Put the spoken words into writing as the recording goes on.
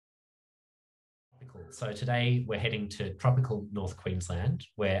wonderful. So today we're heading to tropical North Queensland,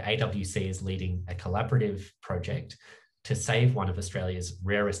 where AWC is leading a collaborative project to save one of Australia's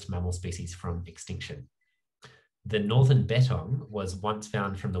rarest mammal species from extinction. The Northern Bettong was once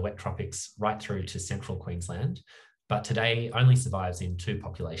found from the wet tropics right through to central Queensland, but today only survives in 2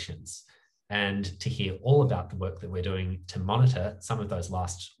 populations. And to hear all about the work that we're doing to monitor some of those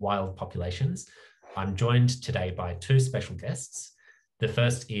last wild populations, I'm joined today by 2 special guests. The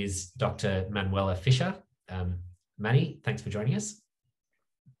first is Dr. Manuela Fischer. Manny, thanks for joining us.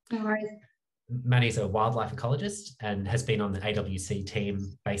 No worries. Manny's a wildlife ecologist and has been on the AWC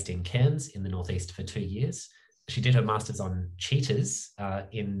team based in Cairns in the northeast for 2 years. She did her master's on cheetahs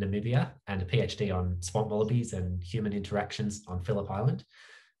in Namibia and a PhD on swamp wallabies and human interactions on Phillip Island.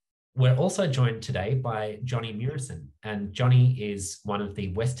 We're also joined today by Johnny Murison, and Johnny is one of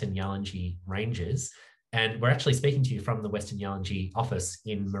the Western Yalanji rangers, and we're actually speaking to you from the Western Yalanji office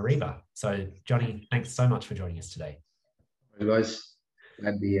in Mareeba. So Johnny, thanks so much for joining us today. Hey guys,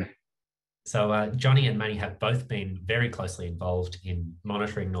 glad to be here. So Johnny and Manny have both been very closely involved in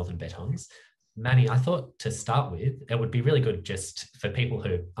monitoring Northern Bettongs. Manny, I thought to start with, it would be really good just for people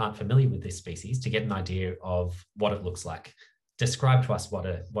who aren't familiar with this species to get an idea of what it looks like. Describe to us what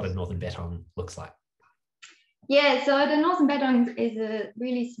a Northern Bettong looks like. Yeah, so the Northern Bettong is a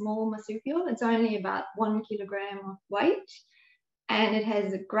really small marsupial. It's only about 1 kilogram of weight, and it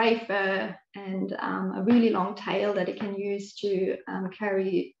has a grey fur and a really long tail that it can use to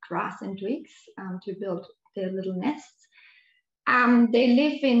carry grass and twigs to build their little nests. They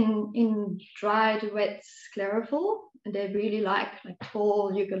live in dry to wet sclerophyll, and they really like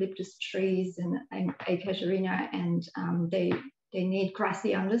tall eucalyptus trees and acacia, and they need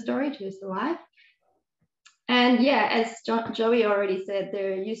grassy understory to survive. And yeah, as Joey already said,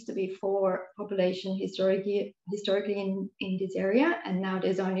 there used to be 4 populations historically in this area, and now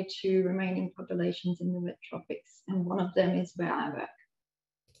there's only 2 remaining populations in the wet tropics, and one of them is where I work.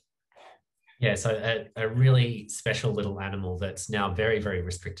 Yeah, so a really special little animal that's now very, very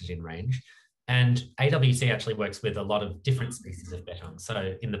restricted in range. And AWC actually works with a lot of different species of bettongs.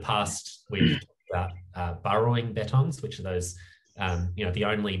 So in the past, we've talked about burrowing bettongs, which are those, the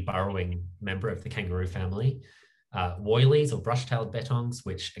only burrowing member of the kangaroo family. Woylies or brush-tailed bettongs,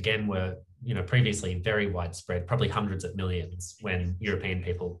 which again were, previously very widespread, probably hundreds of millions when European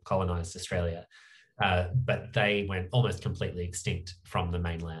people colonized Australia. But they went almost completely extinct from the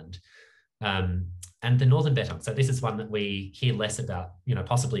mainland. And the Northern Bettong. So this is one that we hear less about,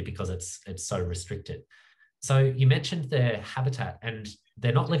 possibly because it's so restricted. So you mentioned their habitat, and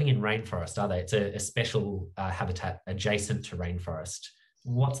they're not living in rainforest, are they? It's a special habitat adjacent to rainforest.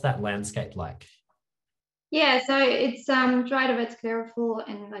 What's that landscape like? Yeah, so it's dry to wet sclerophyll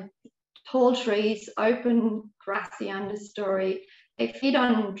and tall trees, open grassy understory. They feed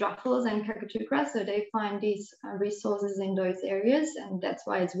on truffles and cockatoo grass, so they find these resources in those areas, and that's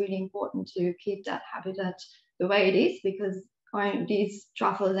why it's really important to keep that habitat the way it is, because these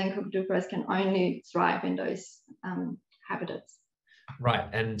truffles and cockatoo grass can only thrive in those habitats. Right,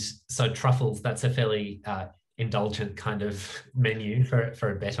 and so truffles, that's a fairly indulgent kind of menu for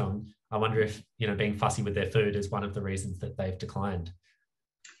a bettong. I wonder if, being fussy with their food is one of the reasons that they've declined.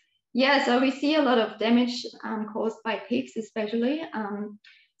 Yeah, so we see a lot of damage caused by pigs, especially.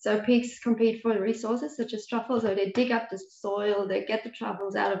 So pigs compete for resources such as truffles, so they dig up the soil, they get the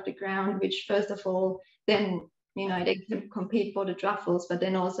truffles out of the ground, which first of all, then, they can compete for the truffles, but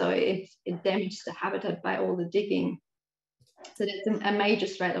then also it damages the habitat by all the digging. So that's a major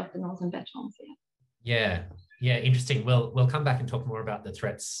threat of the Northern Bettongs. Yeah, interesting. We'll come back and talk more about the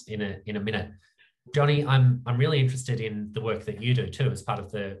threats in a minute. Johnny, I'm really interested in the work that you do too as part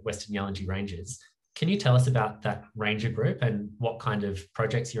of the Western Yalanji Rangers. Can you tell us about that ranger group and what kind of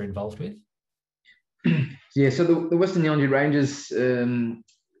projects you're involved with? Yeah, so the Western Yalanji Rangers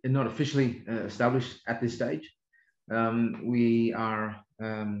are not officially established at this stage. We are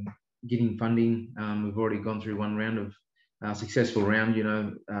getting funding. We've already gone through one round of successful round,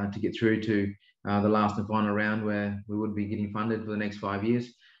 to get through to the last and final round where we would be getting funded for the next 5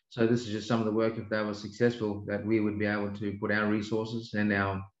 years. So this is just some of the work, if that was successful, that we would be able to put our resources and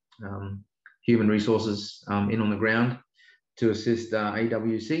our human resources in on the ground to assist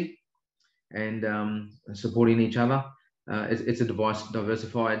AWC and supporting each other. It's a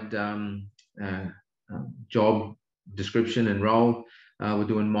diversified job description and role. We're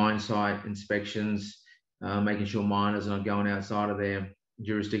doing mine site inspections, making sure miners are not going outside of their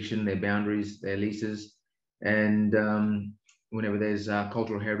jurisdiction, their boundaries, their leases, and whenever there's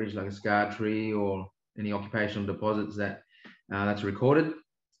cultural heritage like a scar tree or any occupational deposits that's recorded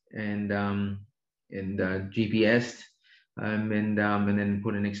and GPSed and then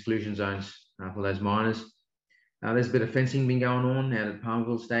put in exclusion zones for those miners. There's a bit of fencing been going on out at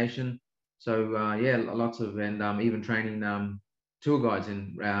Palmville Station. So yeah, lots of, and even training tour guides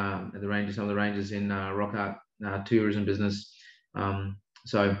in at the ranges, some of the ranges in rock art tourism business.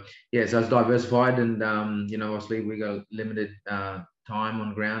 So yeah, so it's diversified, and you know, obviously we got limited time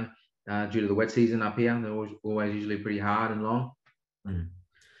on ground due to the wet season up here. They're always usually pretty hard and long.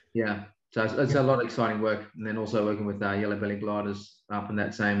 Yeah, so it's a lot of exciting work, and then also working with yellow-bellied gliders up in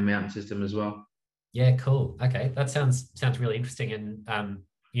that same mountain system as well. Yeah, cool. Okay, that sounds really interesting, and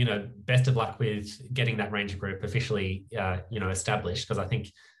you know, best of luck with getting that ranger group officially you know, established, because I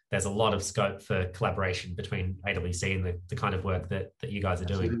think there's a lot of scope for collaboration between AWC and the kind of work that you guys are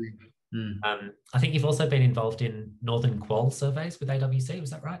doing. I think you've also been involved in Northern Quoll surveys with AWC,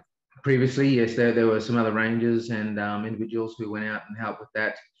 was that right? Previously, yes, there were some other rangers and individuals who went out and helped with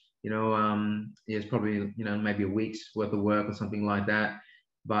that. You know, yeah, it's probably, you know, maybe a week's worth of work or something like that.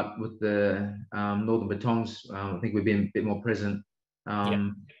 But with the Northern Bettongs, I think we've been a bit more present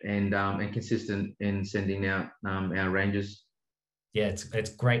and consistent in sending out our rangers. Yeah,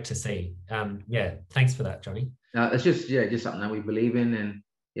 it's great to see. Yeah, thanks for that, Johnny. It's just something that we believe in, and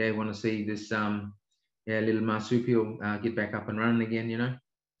yeah, want to see this little marsupial get back up and running again. You know.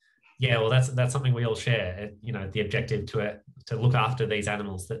 Yeah, well, that's something we all share. You know, the objective to look after these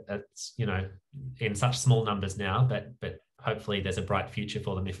animals that's, you know, in such small numbers now, but hopefully there's a bright future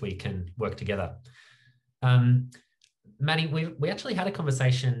for them if we can work together. Manny, we actually had a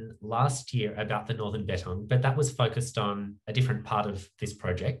conversation last year about the Northern Bettong, but that was focused on a different part of this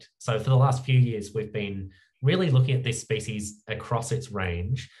project. So for the last few years, we've been really looking at this species across its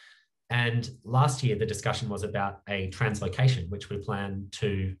range. And last year, the discussion was about a translocation, which we plan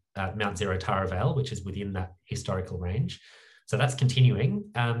to Mt Zero-Taravale, which is within that historical range. So that's continuing.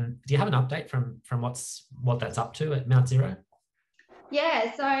 Do you have an update from what that's up to at Mt Zero?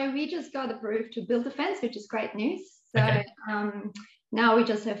 Yeah, so we just got approved to build a fence, which is great news. So okay. Now we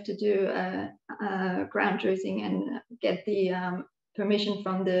just have to do a ground truthing and get the permission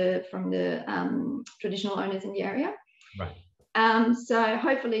from the traditional owners in the area. Right. So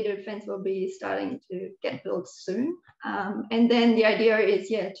hopefully the fence will be starting to get built soon. And then the idea is,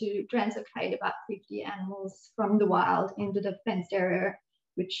 to translocate about 50 animals from the wild into the fenced area,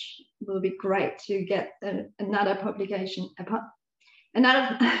 which will be great to get another population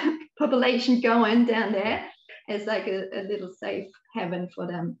going down there. It's like a little safe haven for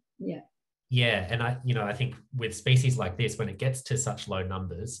them. Yeah. Yeah, and I think with species like this, when it gets to such low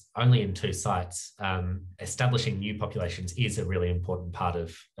numbers, only in 2 sites, establishing new populations is a really important part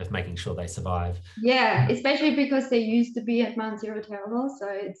of making sure they survive. Yeah, especially because they used to be at Mt Zero-Taravale, so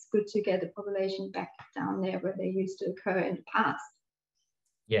it's good to get the population back down there where they used to occur in the past.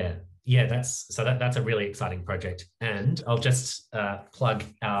 Yeah, that's a really exciting project. And I'll just plug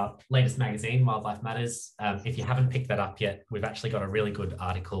our latest magazine, Wildlife Matters. If you haven't picked that up yet, we've actually got a really good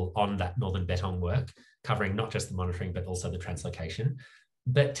article on that Northern Bettong work, covering not just the monitoring, but also the translocation.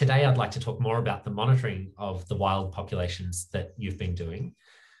 But today I'd like to talk more about the monitoring of the wild populations that you've been doing.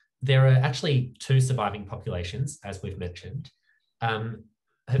 There are actually 2 surviving populations, as we've mentioned.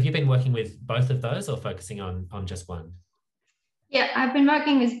 Have you been working with both of those or focusing on just one? Yeah, I've been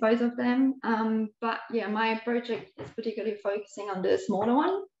working with both of them, but yeah, my project is particularly focusing on the smaller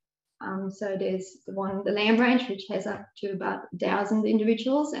one. So there's the lamb range, which has up to about 1,000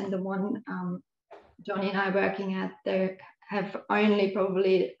 individuals, and the one Johnny and I are working at, they have only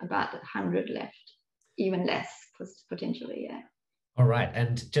probably about 100 left, even less potentially, yeah. All right,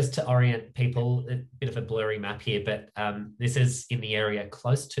 and just to orient people, a bit of a blurry map here, but this is in the area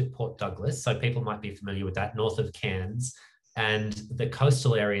close to Port Douglas, so people might be familiar with that, north of Cairns. And the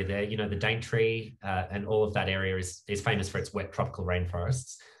coastal area there, you know, the Daintree and all of that area is famous for its wet tropical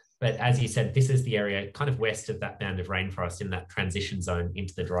rainforests. But as you said, this is the area kind of west of that band of rainforest in that transition zone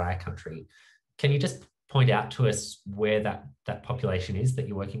into the drier country. Can you just point out to us where that population is that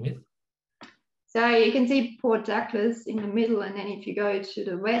you're working with? So you can see Port Douglas in the middle, and then if you go to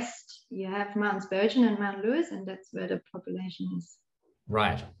the west, you have Mount Spurgeon and Mount Lewis, and that's where the population is.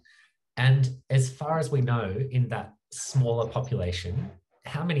 Right. And as far as we know, in that smaller population,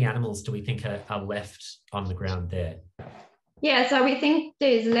 how many animals do we think are left on the ground there? Yeah, so we think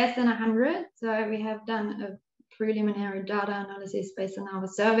there's less than 100. So we have done a preliminary data analysis based on our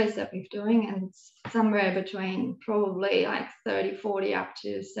surveys that we're doing, and it's somewhere between probably like 30, 40 up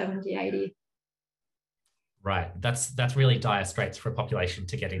to 70, 80. Right. That's really dire straits for a population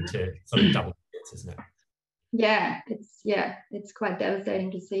to get into sort of double digits, isn't it? Yeah, it's quite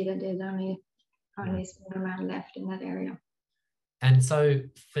devastating to see that there's only a small amount left in that area. And so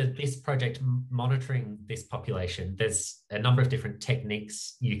for this project, monitoring this population, there's a number of different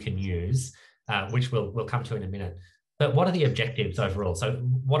techniques you can use, which we'll come to in a minute. But what are the objectives overall? So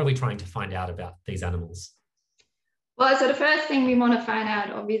what are we trying to find out about these animals? Well, so the first thing we want to find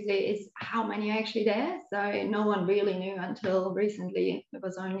out, obviously, is how many are actually there. So no one really knew until recently. It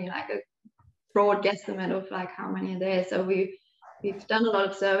was only like a broad guesstimate of like how many are there. So we've done a lot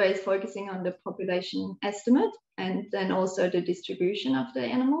of surveys focusing on the population estimate and then also the distribution of the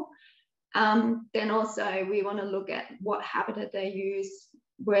animal. Then also we want to look at what habitat they use,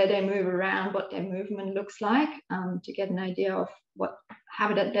 where they move around, what their movement looks like, to get an idea of what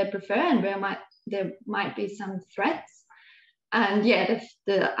habitat they prefer and where there might be some threats. And yeah,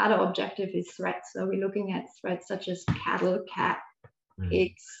 the other objective is threats. So we're looking at threats such as cattle, cat,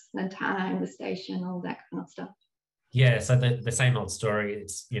 pigs, lantana infestation, all that kind of stuff. Yeah, so the same old story.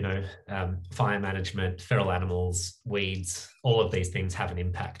 It's, fire management, feral animals, weeds, all of these things have an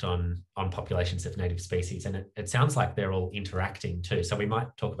impact on populations of native species. And it sounds like they're all interacting too. So we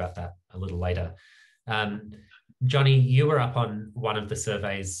might talk about that a little later. Johnny, you were up on one of the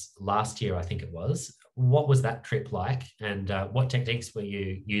surveys last year, I think it was. What was that trip like? And what techniques were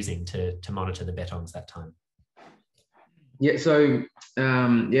you using to monitor the bettongs that time? Yeah, so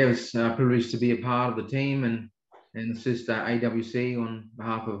it was privileged to be a part of the team and assist AWC on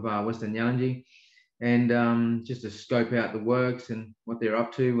behalf of Western Yalanji, and just to scope out the works and what they're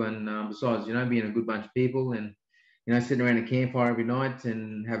up to. And besides, being a good bunch of people and, sitting around a campfire every night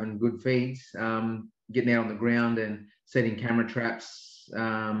and having good feeds, getting out on the ground and setting camera traps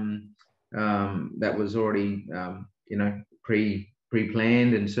that was already,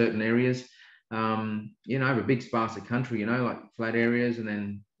 pre-planned in certain areas. Over big sparse of country, like flat areas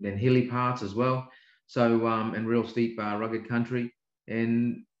and then hilly parts as well. So, and real steep, rugged country.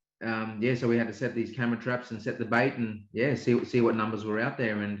 And so we had to set these camera traps and set the bait and see what numbers were out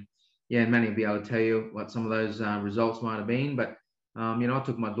there. And Manny will be able to tell you what some of those results might have been. But, I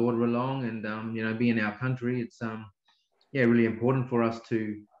took my daughter along and, being our country, it's, really important for us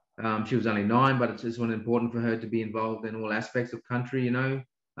to, she was only 9, but it's just important for her to be involved in all aspects of country,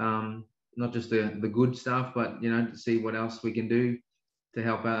 not just the good stuff, but, to see what else we can do to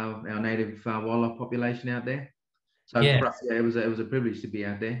help our native wildlife population out there. So for us, it was a privilege to be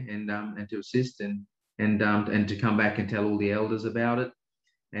out there and to assist and to come back and tell all the elders about it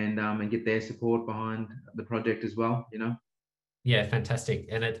and get their support behind the project as well, Yeah, fantastic.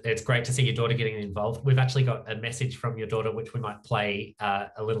 And it's great to see your daughter getting involved. We've actually got a message from your daughter, which we might play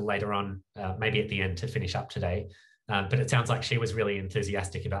a little later on, maybe at the end to finish up today. But it sounds like she was really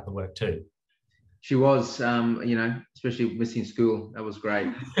enthusiastic about the work too. She was, especially missing school. That was great.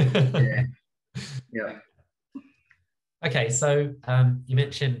 Yeah. Okay, so you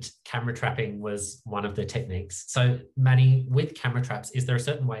mentioned camera trapping was one of the techniques. So Manny, with camera traps, is there a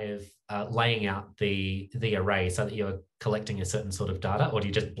certain way of laying out the array so that you're collecting a certain sort of data, or do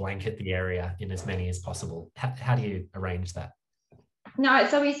you just blanket the area in as many as possible? How do you arrange that? No,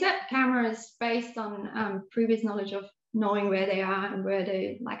 so we set cameras based on previous knowledge of knowing where they are and where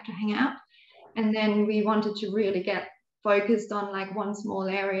they like to hang out. And then we wanted to really get focused on like one small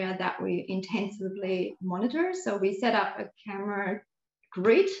area that we intensively monitor. So we set up a camera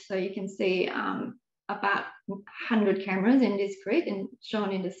grid. So you can see about 100 cameras in this grid and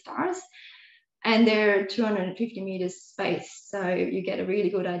shown in the stars. And they're 250 meters spaced. So you get a really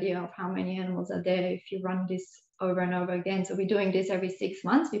good idea of how many animals are there if you run this over and over again. So we're doing this every 6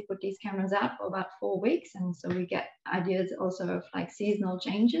 months. We put these cameras out for about 4 weeks. And so we get ideas also of like seasonal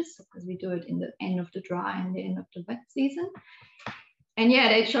changes because we do it in the end of the dry and the end of the wet season. And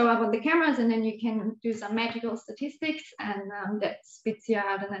they show up on the cameras and then you can do some magical statistics and that spits you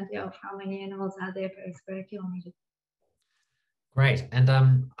out an idea of how many animals are there per square kilometer. Great. And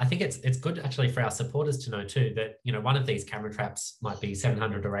I think it's good actually for our supporters to know too that, one of these camera traps might be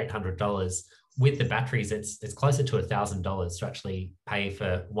 $700 or $800. With the batteries, it's closer to $1,000 to actually pay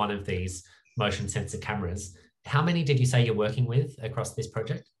for one of these motion sensor cameras. How many did you say you're working with across this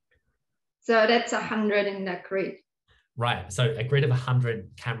project? So that's 100 in that grid. Right. So a grid of 100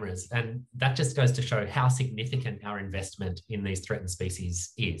 cameras. And that just goes to show how significant our investment in these threatened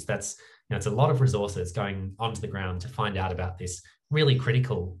species is. That's, it's a lot of resources going onto the ground to find out about this really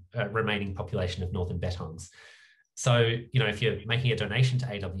critical remaining population of Northern Bettongs. So, if you're making a donation to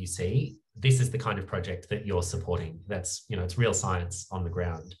AWC, this is the kind of project that you're supporting. That's, it's real science on the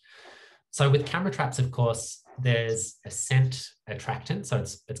ground. So with camera traps, of course, there's a scent attractant. So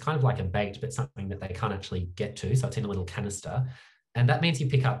it's kind of like a bait, but something that they can't actually get to. So it's in a little canister. And that means you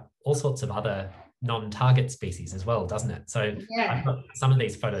pick up all sorts of other non-target species as well, doesn't it? So Yeah. I've got some of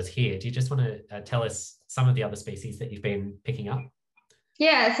these photos here. Do you just want to tell us some of the other species that you've been picking up?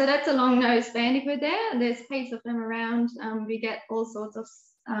 Yeah, so that's a long-nosed bandicoot there. There's heaps of them around. We get all sorts of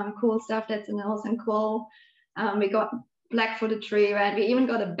cool stuff that's an awesome cool. We got black-footed tree rat. We even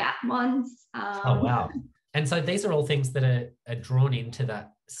got a bat once. Oh, wow. And so these are all things that are drawn into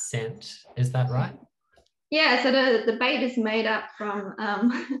that scent. Is that right? Yeah, so the bait is made up from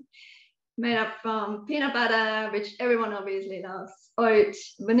peanut butter, which everyone obviously loves, oat,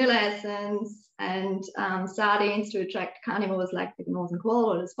 vanilla essence, and sardines to attract carnivores like the northern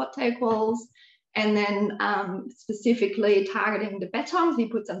quail or the spot-tailed quails. And then specifically targeting the bettongs, we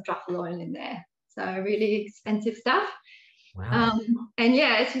put some truffle oil in there. So really expensive stuff. Wow. And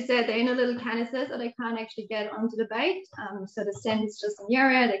yeah, as you said, they're in a little canister, so they can't actually get onto the bait. So the scent is just in the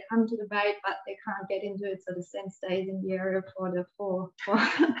area. They come to the bait, but they can't get into it. So the scent stays in the area for the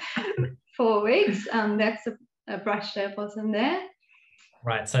 4 weeks. That's a brush-tailed possum there.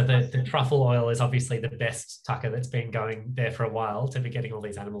 Right. So the truffle oil is obviously the best tucker that's been going there for a while to be getting all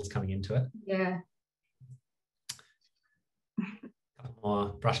these animals coming into it. Yeah. A couple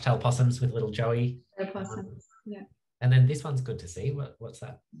more brush-tailed possums with little Joey. Possums. Yeah. And then this one's good to see. What's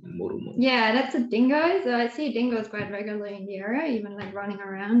that? Yeah, that's a dingo. So I see dingoes quite regularly in the area, even like running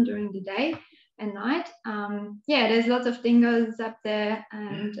around during the day and night. Yeah, there's lots of dingoes up there,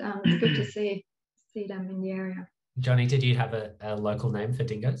 and it's good to see them in the area. Johnny, did you have a local name for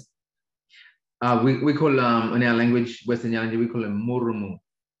dingoes? We call in our language, Western Yalanji, we call them Murison.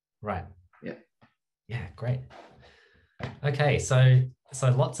 Right. Yeah. Yeah, great. Okay, so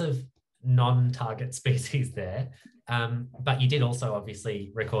lots of non-target species there. But you did also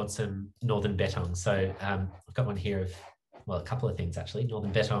obviously record some Northern Bettongs. So I've got one here of, well, a couple of things actually.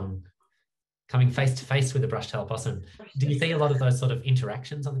 Northern Bettong coming face to face with a brush-tailed possum. Do you see a lot of those sort of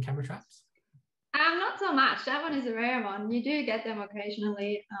interactions on the camera traps? Not so much. That one is a rare one. You do get them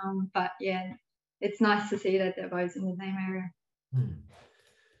occasionally, but yeah, it's nice to see that they're both in the same area.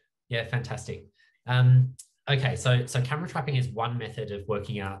 Yeah, fantastic. Okay, so camera trapping is one method of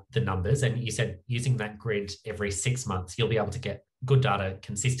working out the numbers, and you said using that grid every 6 months, you'll be able to get good data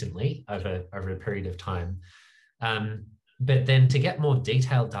consistently over a period of time. But then to get more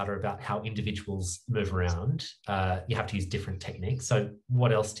detailed data about how individuals move around, you have to use different techniques. So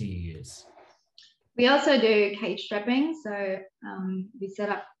what else do you use? We also do cage trapping. So we set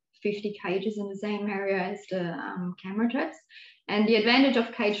up 50 cages in the same area as the camera traps. And the advantage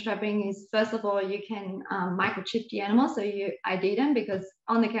of cage trapping is, first of all, you can microchip the animal, so you ID them, because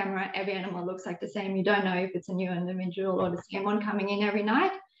on the camera, every animal looks like the same. You don't know if it's a new individual or the same one coming in every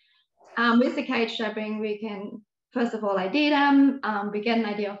night. With the cage trapping, we can, first of all, ID them. We get an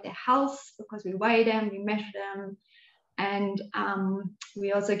idea of their health because we weigh them, we measure them. And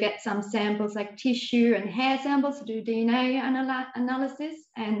we also get some samples like tissue and hair samples to do DNA analysis.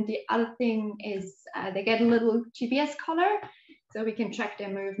 And the other thing is they get a little GPS collar, so we can track their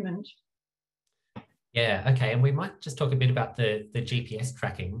movement. Yeah, okay. And we might just talk a bit about the GPS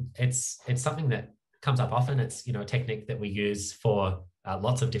tracking. It's something that comes up often. It's, you know, a technique that we use for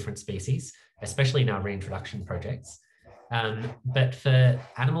lots of different species, especially in our reintroduction projects. But for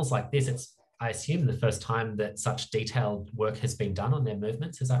animals like this, it's, I assume, the first time that such detailed work has been done on their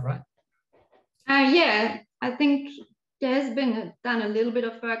movements. Is that right? Yeah, I think there's been done a little bit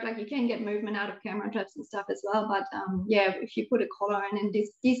of work. Like you can get movement out of camera traps and stuff as well. But yeah, if you put a collar in, and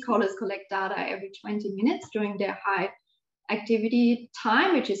these collars collect data every 20 minutes during their high activity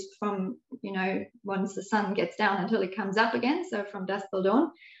time, which is from, you know, once the sun gets down until it comes up again. So from dusk till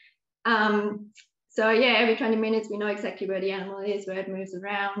dawn. So yeah, every 20 minutes, we know exactly where the animal is, where it moves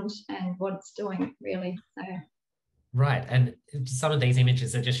around and what it's doing, really. So. Right, and some of these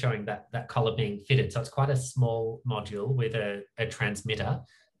images are just showing that collar being fitted. So it's quite a small module with a transmitter.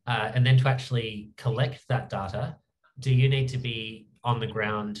 And then to actually collect that data, do you need to be on the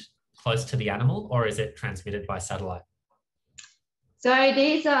ground close to the animal, or is it transmitted by satellite? So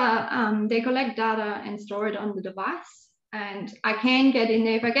these are, they collect data and store it on the device. And I can get in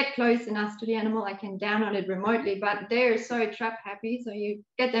there. If I get close enough to the animal, I can download it remotely, but they're so trap happy, so you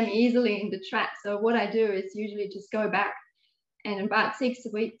get them easily in the trap. So what I do is usually just go back in about 6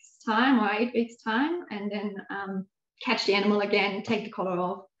 weeks time or 8 weeks time, and then catch the animal again, take the collar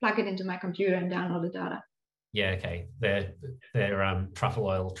off, plug it into my computer and download the data. Yeah, okay. They're truffle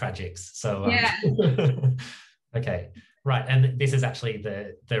oil tragics. So yeah. Okay. Right, and this is actually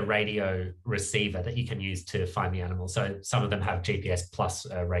the radio receiver that you can use to find the animal. So some of them have GPS plus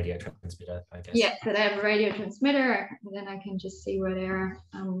a radio transmitter, I guess. Yeah, so they have a radio transmitter, and then I can just see where they are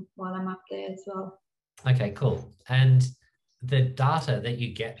while I'm up there as well. Okay, cool. And the data that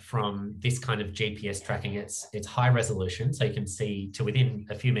you get from this kind of GPS tracking, it's high resolution, so you can see to within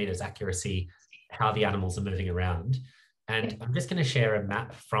a few meters accuracy how the animals are moving around. And I'm just going to share a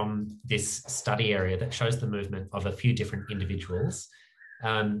map from this study area that shows the movement of a few different individuals.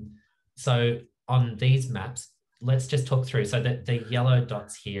 So on these maps, let's just talk through. So the yellow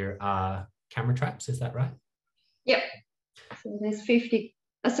dots here are camera traps, is that right? Yep. So there's 50.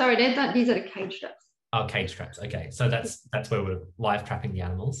 Sorry, these are the cage traps. Oh, cage traps. Okay, so that's where we're live trapping the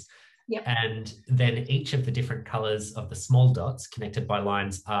animals. Yep. And then each of the different colours of the small dots connected by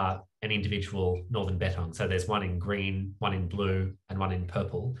lines are an individual Northern Bettong. So there's one in green, one in blue, and one in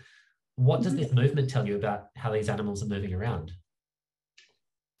purple. What does this movement tell you about how these animals are moving around?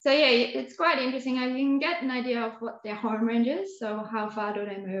 So yeah, it's quite interesting. You can get an idea of what their home range is. So how far do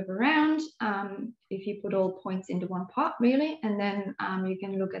they move around? If you put all points into one pot, really, and then you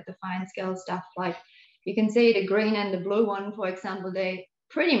can look at the fine scale stuff. Like you can see the green and the blue one, for example, they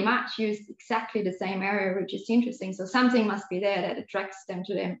pretty much use exactly the same area, which is interesting. So something must be there that attracts them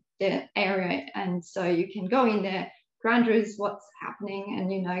to their area. And so you can go in there, ground truth what's happening,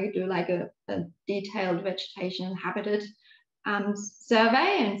 and you do like a detailed vegetation and habitat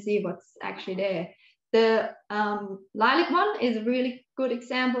survey and see what's actually there. The lilac one is a really good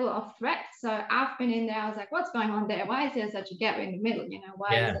example of threat. So I've been in there, I was like, what's going on there? Why is there such a gap in the middle?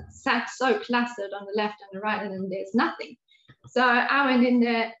 Why is it so clustered on the left and the right, and then there's nothing? So I went in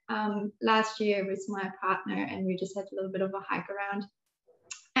there last year with my partner, and we just had a little bit of a hike around,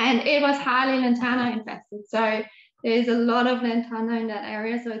 and it was highly lantana infested. So there's a lot of lantana in that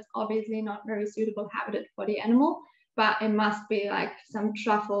area, so it's obviously not very suitable habitat for the animal, but it must be like some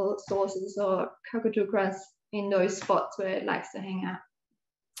truffle sources or cockatoo grass in those spots where it likes to hang out.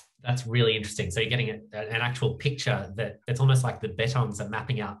 That's really interesting. So you're getting an actual picture that's almost like the bettongs are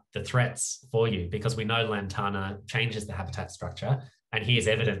mapping out the threats for you, because we know lantana changes the habitat structure, and here's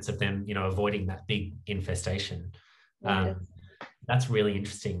evidence of them, avoiding that big infestation. That's really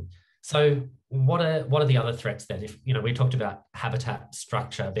interesting. So what are the other threats then? If we talked about habitat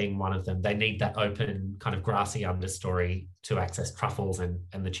structure being one of them, they need that open kind of grassy understory to access truffles and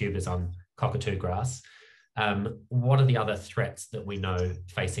the tubers on cockatoo grass. What are the other threats that we know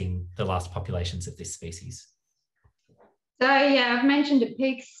facing the last populations of this species? So yeah, I've mentioned the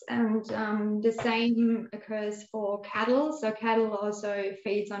pigs, and the same occurs for cattle. So cattle also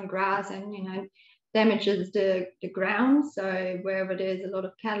feeds on grass and damages the ground. So wherever there's a lot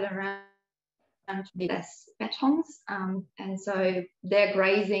of cattle around, be less bettongs, and so their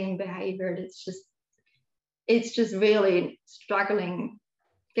grazing behavior, it's just really struggling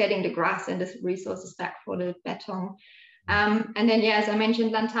getting the grass and the resources back for the bettong. And then as I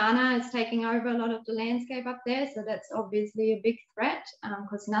mentioned, lantana is taking over a lot of the landscape up there, so that's obviously a big threat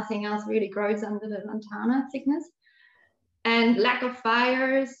because nothing else really grows under the lantana thickness. And lack of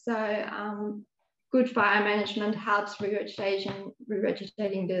fires, so good fire management helps revegetating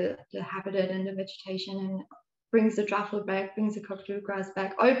the habitat and the vegetation, and brings the truffle back, brings the cockatoo grass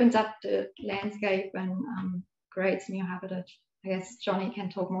back, opens up the landscape, and creates new habitat. I guess Johnny can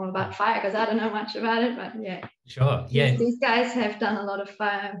talk more about fire because I don't know much about it, but yeah. Sure, yeah. These guys have done a lot of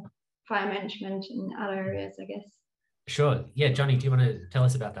fire management in other areas, I guess. Sure, yeah. Johnny, do you want to tell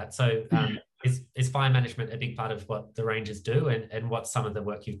us about that? So is fire management a big part of what the rangers do, and what's some of the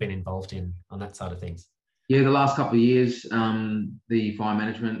work you've been involved in on that side of things? Yeah, the last couple of years, the fire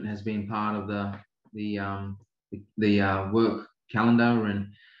management has been part of the work calendar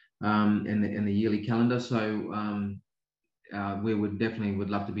and the yearly calendar. So we would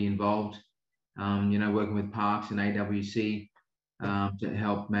love to be involved, working with parks and AWC to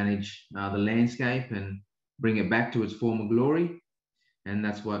help manage the landscape and bring it back to its former glory. And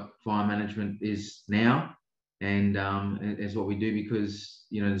that's what fire management is now, and it's what we do because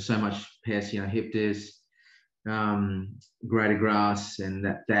there's so much pests, hyptis, greater grass, and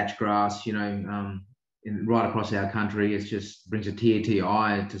that thatch grass, right across our country. It just brings a tear to your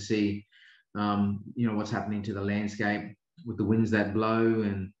eye to see, what's happening to the landscape with the winds that blow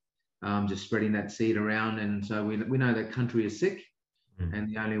and just spreading that seed around. And so we know that country is sick, and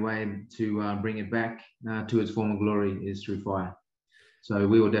the only way to bring it back to its former glory is through fire. So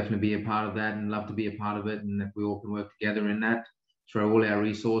we will definitely be a part of that and love to be a part of it. And if we all can work together in that, throw all our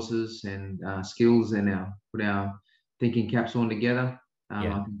resources and skills and put our thinking caps on together, I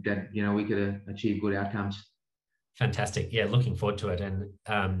think that, we could achieve good outcomes. Fantastic. Yeah, looking forward to it.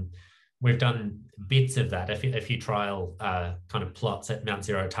 And we've done bits of that, a few trial kind of plots at Mt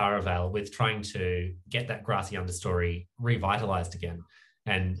Zero-Taravale with trying to get that grassy understory revitalized again.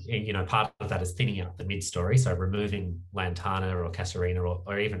 And, part of that is thinning out the mid-story, so removing lantana or casuarina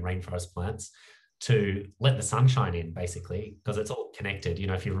or even rainforest plants to let the sun shine in, basically, because it's all connected. You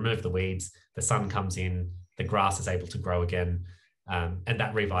know, if you remove the weeds, the sun comes in, the grass is able to grow again, and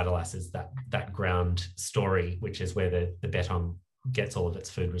that revitalizes that ground story, which is where the bettong gets all of its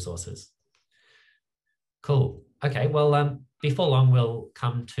food resources. Cool. Okay, well, before long, we'll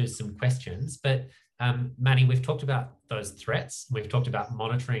come to some questions, but Manny, we've talked about those threats. We've talked about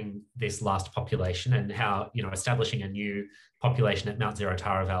monitoring this last population and how, you know, establishing a new population at Mt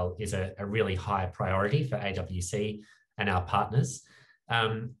Zero-Taravale is a really high priority for AWC and our partners.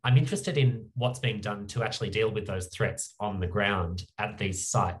 I'm interested in what's being done to actually deal with those threats on the ground at these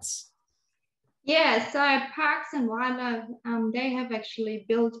sites. Yeah, so Parks and Wildlife, they have actually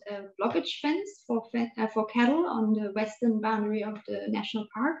built a blockage fence for cattle on the western boundary of the national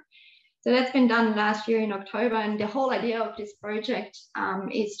park. So that's been done last year in October, and the whole idea of this project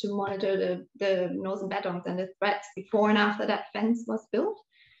is to monitor the Northern Bettongs and the threats before and after that fence was built.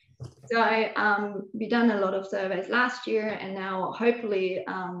 So we done a lot of surveys last year, and now hopefully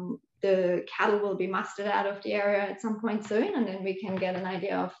the cattle will be mustered out of the area at some point soon, and then we can get an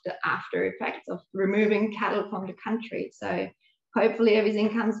idea of the after effects of removing cattle from the country. So hopefully everything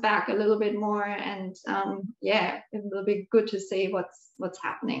comes back a little bit more, and yeah, it will be good to see what's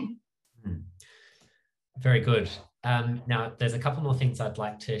happening. Very good. Now, there's a couple more things I'd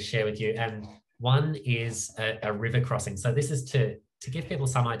like to share with you, and one is a river crossing. So this is to give people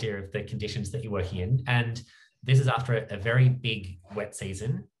some idea of the conditions that you're working in, and this is after a very big wet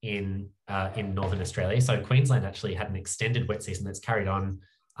season in Northern Australia. So Queensland actually had an extended wet season that's carried on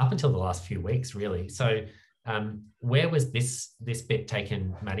up until the last few weeks, really. So where was this bit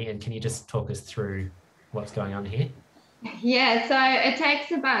taken, Manny? And can you just talk us through what's going on here? Yeah, so it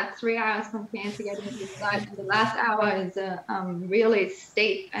takes about 3 hours from Cairns to get into the site. And the last hour is a really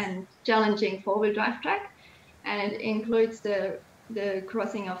steep and challenging four-wheel drive track, and it includes the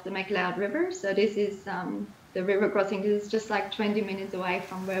crossing of the McLeod River. So this is the river crossing. This is just like 20 minutes away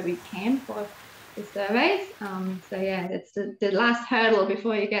from where we camped for the surveys. So yeah, that's the last hurdle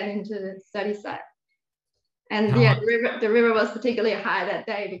before you get into the study site. And yeah, the river was particularly high that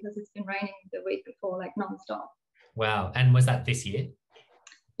day because it's been raining the week before, like non-stop. Wow. And was that this year?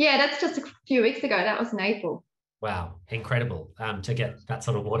 Yeah, that's just a few weeks ago. That was in April. Wow. Incredible to get that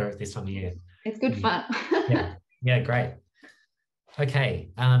sort of water at this time of year. It's good fun. Yeah, great. Okay.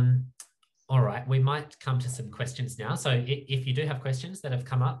 All right. We might come to some questions now. So if you do have questions that have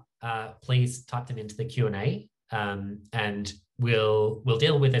come up, please type them into the Q&A, and we'll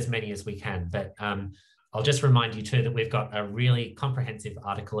deal with as many as we can. But I'll just remind you too that we've got a really comprehensive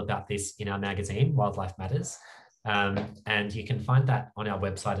article about this in our magazine, Wildlife Matters. And you can find that on our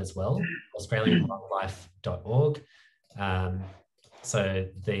website as well, australianwildlife.org. So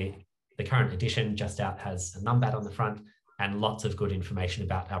the current edition just out has a numbat on the front and lots of good information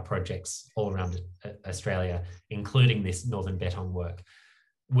about our projects all around Australia, including this Northern Bettong work.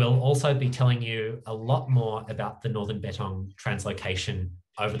 We'll also be telling you a lot more about the Northern Bettong translocation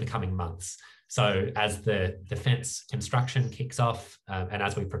over the coming months. So as the fence construction kicks off, and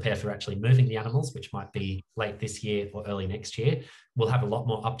as we prepare for actually moving the animals, which might be late this year or early next year, we'll have a lot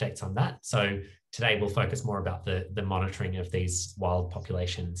more updates on that. So today we'll focus more about the monitoring of these wild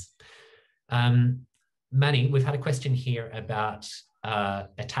populations. Manny, we've had a question here about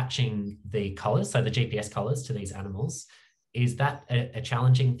attaching the collars, so the GPS collars to these animals. Is that a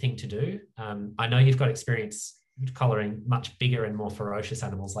challenging thing to do? I know you've got experience collaring much bigger and more ferocious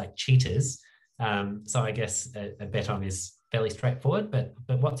animals like cheetahs. So I guess a bettong is fairly straightforward, but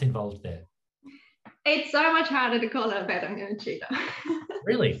what's involved there? It's so much harder to collar a bettong than a cheetah.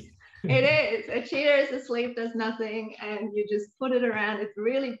 Really? It is. A cheetah is asleep, does nothing, and you just put it around. It's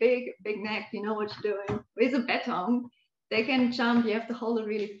really big neck. You know what you're doing. With a bettong, they can jump. You have to hold it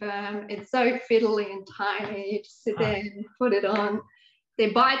really firm. It's so fiddly and tiny. You just sit there and put it on.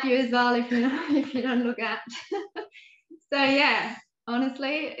 They bite you as well if you don't look out. So yeah,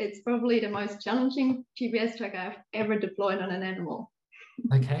 honestly, it's probably the most challenging GPS tracker I've ever deployed on an animal.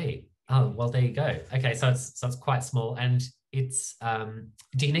 Okay. Oh, well, there you go. Okay, so it's quite small, and it's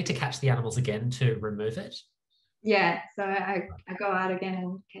do you need to catch the animals again to remove it? Yeah, so I go out again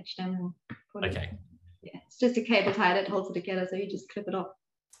and catch them and put it. Yeah, it's just a cable tie that holds it together, so you just clip it off.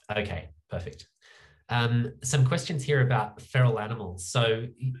 Okay, perfect. Some questions here about feral animals. So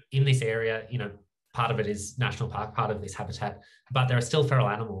in this area, part of it is national park, part of this habitat, but there are still feral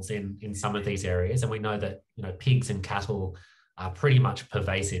animals in some of these areas, and we know that pigs and cattle are pretty much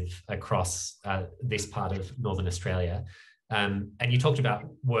pervasive across this part of Northern Australia. And you talked about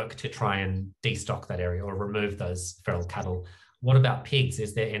work to try and destock that area or remove those feral cattle. What about pigs?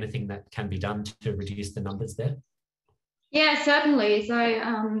 Is there anything that can be done to reduce the numbers there? Yeah, certainly.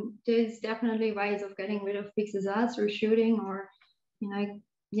 So there's definitely ways of getting rid of big lizards through shooting, or,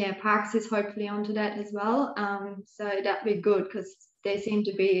 yeah, parks is hopefully onto that as well. So that'd be good, because they seem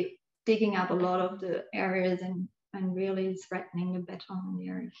to be digging up a lot of the areas and really threatening the bettong in the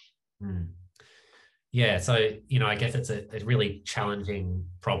area. Mm. Yeah, so I guess it's a really challenging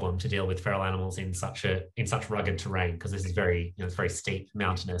problem to deal with feral animals in such rugged terrain, because this is very it's very steep,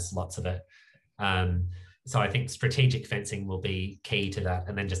 mountainous, lots of it. So I think strategic fencing will be key to that,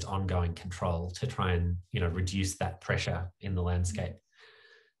 and then just ongoing control to try and reduce that pressure in the landscape.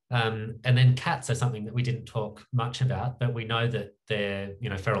 And then cats are something that we didn't talk much about, but we know that they're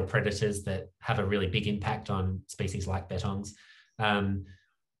feral predators that have a really big impact on species like bettongs.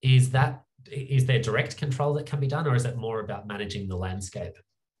 Is there direct control that can be done, or is it more about managing the landscape?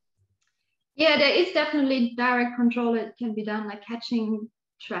 Yeah, there is definitely direct control that can be done, like catching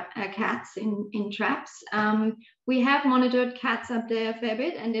cats in traps. We have monitored cats up there a fair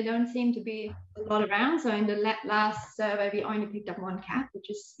bit, and there don't seem to be a lot around. So in the last survey, we only picked up one cat, which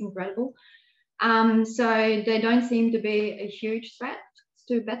is incredible. So they don't seem to be a huge threat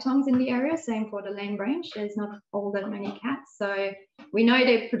to bettongs in the area. Same for the land branch. There's not all that many cats. So we know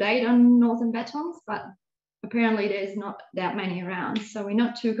they predate on northern bettongs, but apparently there's not that many around. So we're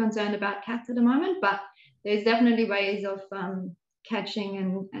not too concerned about cats at the moment, but there's definitely ways of catching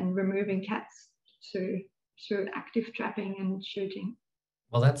and removing cats through active trapping and shooting.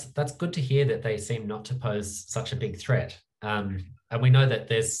 Well, that's good to hear that they seem not to pose such a big threat. And we know that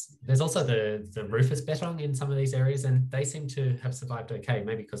there's also the rufous bettong in some of these areas, and they seem to have survived okay,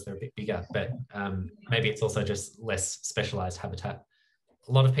 maybe because they're a bit bigger, but maybe it's also just less specialized habitat.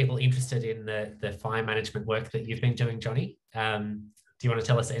 A lot of people interested in the fire management work that you've been doing, Johnny. Do you want to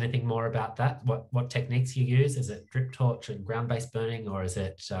tell us anything more about that? What techniques you use? Is it drip torch and ground-based burning, or is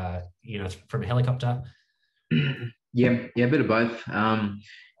it from a helicopter? Yeah, a bit of both.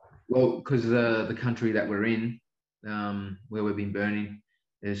 Well, because the country that we're in, where we've been burning,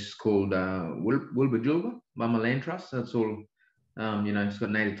 is called Wilbur Mama Land Trust. So it's all, it's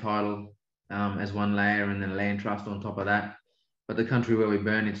got native title as one layer, and then land trust on top of that. But the country where we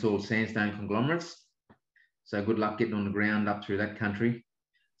burn, it's all sandstone conglomerates. So good luck getting on the ground up through that country.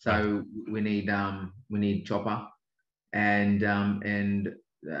 So we need chopper, and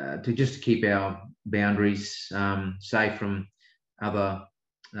to just keep our boundaries safe from other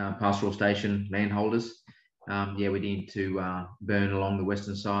pastoral station landholders. We need to burn along the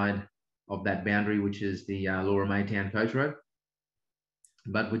western side of that boundary, which is the Laura Maytown Coast Road.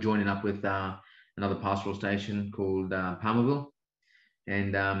 But we're joining up with another pastoral station called Palmerville.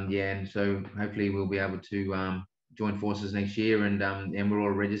 And so hopefully we'll be able to join forces next year, and we're all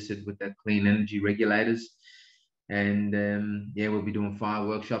registered with the clean energy regulators. And we'll be doing fire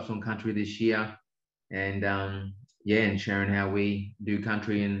workshops on country this year, and and sharing how we do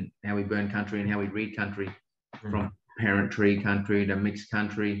country and how we burn country and how we read country, from parent tree country to mixed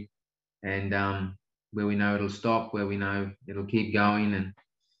country, and where we know it'll stop, where we know it'll keep going, and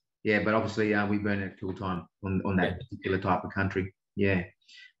but obviously we burn at full time on that particular type of country. Yeah,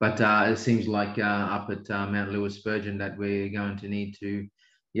 but it seems like up at Mount Lewis Spurgeon that we're going to need to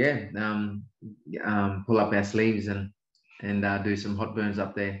pull up our sleeves and do some hot burns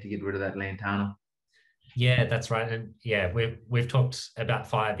up there to get rid of that lantana. Yeah, that's right. And we've talked about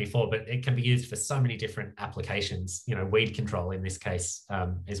fire before, but it can be used for so many different applications. Weed control in this case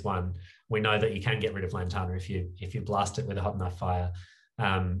is one. We know that you can get rid of lantana if you blast it with a hot enough fire.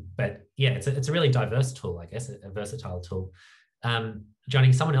 But it's a really diverse tool, I guess, a versatile tool.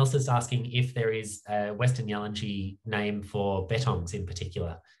 Johnny, someone else is asking if there is a Western Yalanji name for bettongs in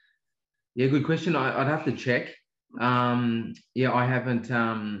particular. Yeah, good question. I'd have to check. I haven't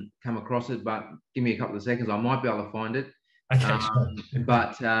come across it, but give me a couple of seconds. I might be able to find it. Okay, sure.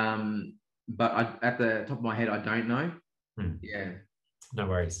 But at the top of my head, I don't know. Yeah. No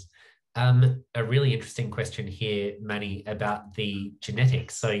worries. A really interesting question here, Manny, about the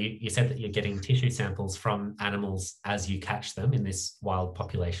genetics. So you said that you're getting tissue samples from animals as you catch them in this wild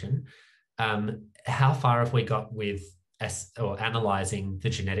population. How far have we got with analysing the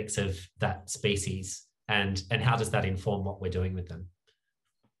genetics of that species, and how does that inform what we're doing with them?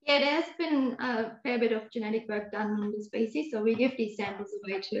 Yeah, there has been a fair bit of genetic work done on the species. So we give these samples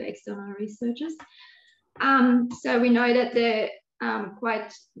away to external researchers. So we know that they're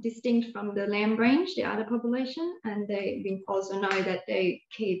quite distinct from the lamb range, the other population, and we also know that they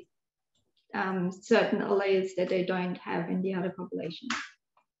keep certain alleles that they don't have in the other population.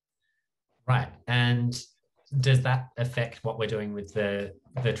 Right, and does that affect what we're doing with the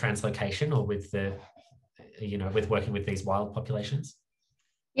translocation, or with with working with these wild populations?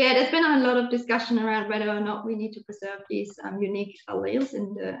 Yeah, there's been a lot of discussion around whether or not we need to preserve these unique alleles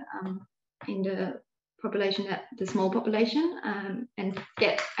in the population, the small population, and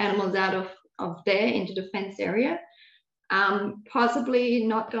get animals out of there into the fenced area. Possibly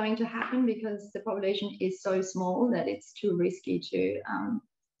not going to happen because the population is so small that it's too risky to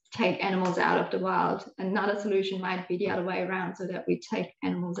take animals out of the wild. Another solution might be the other way around, so that we take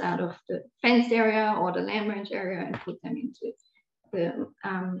animals out of the fenced area or the land range area and put them into the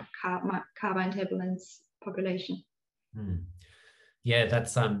carbine turbulence population. Yeah,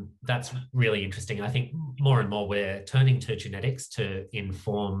 that's really interesting. I think more and more we're turning to genetics to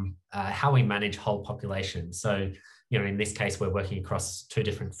inform how we manage whole populations. So, in this case, we're working across 2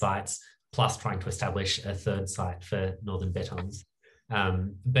 different sites, plus trying to establish a 3rd site for Northern Bettongs.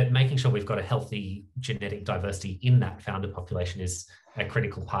 But making sure we've got a healthy genetic diversity in that founder population is a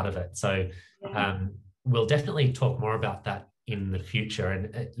critical part of it. So we'll definitely talk more about that in the future.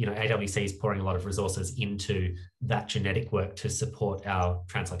 And, AWC is pouring a lot of resources into that genetic work to support our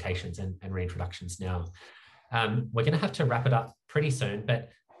translocations and reintroductions now. We're going to have to wrap it up pretty soon, but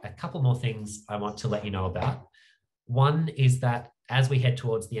a couple more things I want to let you know about. One is that as we head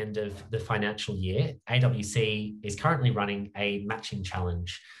towards the end of the financial year, AWC is currently running a matching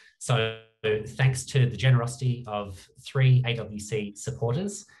challenge. So thanks to the generosity of 3 AWC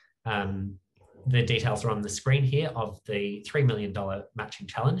supporters, the details are on the screen here of the $3 million matching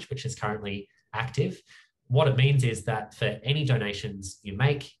challenge, which is currently active. What it means is that for any donations you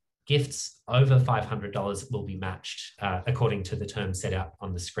make, gifts over $500 will be matched according to the terms set out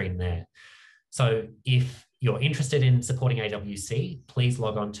on the screen there. So if you're interested in supporting AWC, please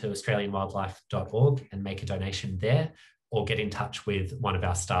log on to australianwildlife.org and make a donation there, or get in touch with one of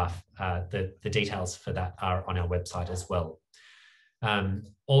our staff. The details for that are on our website as well.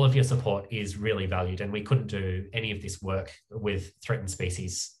 All of your support is really valued, and we couldn't do any of this work with threatened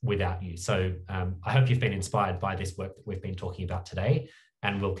species without you. So I hope you've been inspired by this work that we've been talking about today,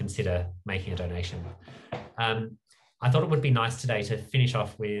 and will consider making a donation. I thought it would be nice today to finish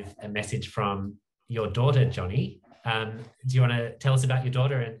off with a message from your daughter, Johnny. Do you want to tell us about your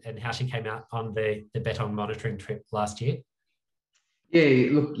daughter and how she came out on the Bettong monitoring trip last year? Yeah,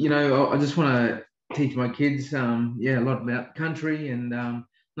 look, I just want to teach my kids, a lot about country and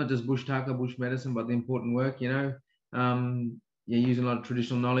not just bush tucker, bush medicine, but the important work, using a lot of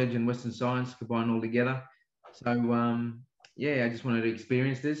traditional knowledge and Western science combined all together. So, I just wanted to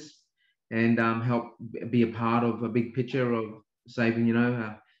experience this and help be a part of a big picture of saving,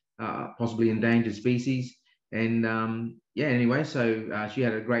 possibly endangered species. And anyway, so she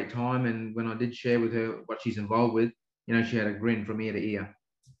had a great time. And when I did share with her what she's involved with, she had a grin from ear to ear.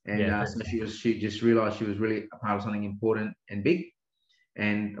 And so she just realised she was really a part of something important and big.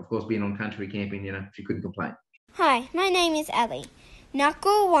 And of course, being on country camping, she couldn't complain. Hi, my name is Ali. Naku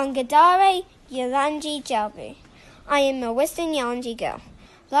Wangadare Yalanji Jalbu. I am a Western Yalanji girl.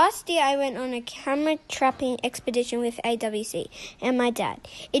 Last year I went on a camera trapping expedition with AWC and my dad.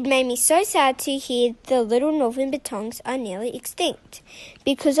 It made me so sad to hear the little Northern Bettongs are nearly extinct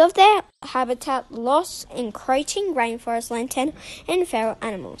because of their habitat loss, encroaching rainforest lantana and feral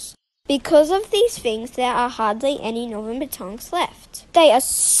animals. Because of these things, there are hardly any Northern Bettongs left. They are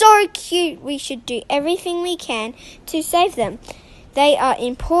so cute. We should do everything we can to save them. They are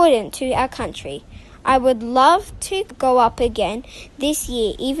important to our country. I would love to go up again this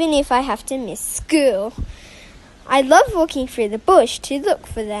year, even if I have to miss school. I love walking through the bush to look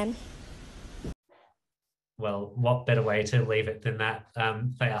for them. Well, what better way to leave it than that?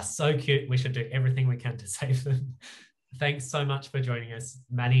 They are so cute. We should do everything we can to save them. Thanks so much for joining us,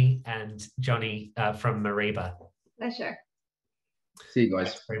 Manny and Johnny from Mariba. Pleasure. See you guys.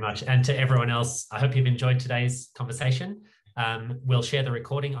 Thanks very much. And to everyone else, I hope you've enjoyed today's conversation. We'll share the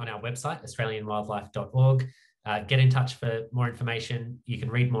recording on our website, australianwildlife.org. Get in touch for more information. You can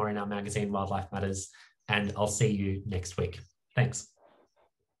read more in our magazine, Wildlife Matters, and I'll see you next week. Thanks.